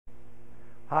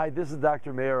Hi, this is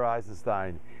Dr. Mayer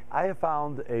Eisenstein. I have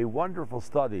found a wonderful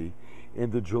study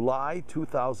in the July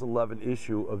 2011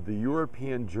 issue of the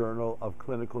European Journal of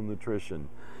Clinical Nutrition.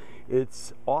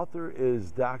 Its author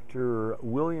is Dr.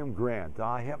 William Grant.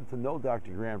 I happen to know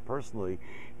Dr. Grant personally.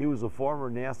 He was a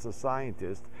former NASA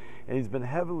scientist, and he's been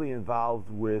heavily involved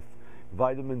with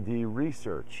vitamin D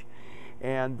research.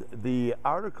 And the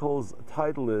article's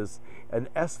title is An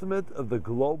Estimate of the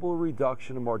Global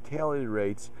Reduction in Mortality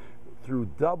Rates through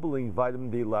Doubling Vitamin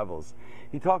D Levels.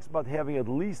 He talks about having at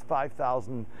least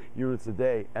 5,000 units a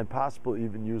day and possibly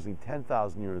even using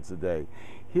 10,000 units a day.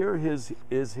 Here is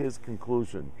his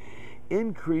conclusion.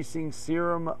 Increasing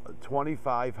serum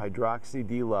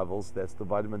 25-hydroxy-D levels, that's the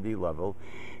vitamin D level,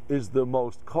 is the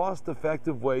most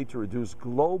cost-effective way to reduce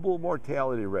global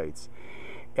mortality rates.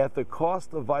 At the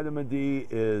cost of vitamin D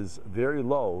is very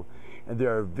low, and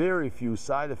there are very few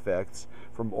side effects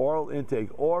from oral intake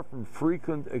or from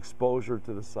frequent exposure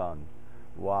to the sun.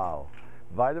 Wow.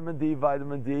 Vitamin D,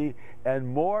 and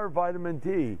more vitamin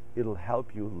D. It'll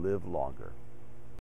help you live longer.